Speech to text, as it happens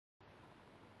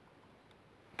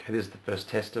Okay, this is the first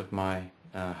test of my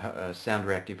sound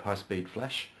reactive high-speed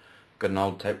flash. Got an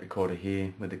old tape recorder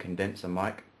here with a condenser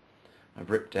mic. I've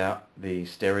ripped out the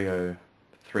stereo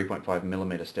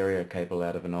 3.5mm stereo cable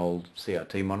out of an old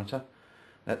CRT monitor.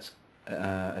 That's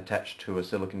attached to a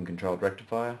silicon controlled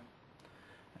rectifier,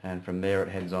 and from there it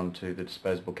heads on to the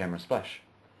disposable camera splash.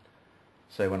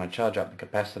 So when I charge up the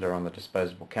capacitor on the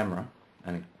disposable camera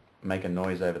and make a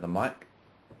noise over the mic,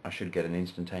 I should get an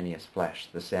instantaneous flash.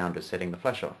 The sound is setting the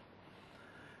flash off.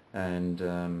 And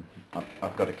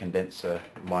I've got a condenser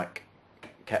mic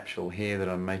capsule here that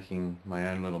I'm making my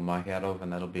own little mic out of,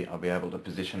 and I'll be able to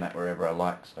position that wherever I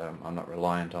like, so I'm not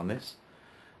reliant on this,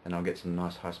 and I'll get some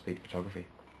nice high-speed photography.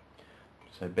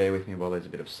 So bear with me while there's a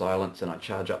bit of silence and I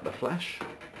charge up the flash.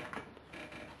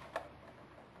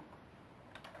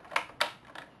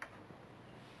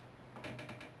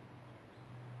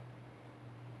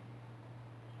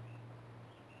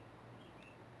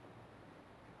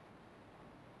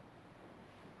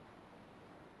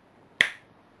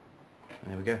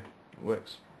 There we go, it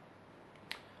works.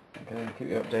 Okay, keep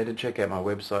you updated. Check out my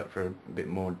website for a bit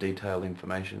more detailed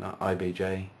information at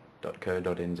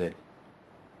ibj.co.nz.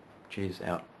 Cheers,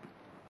 out.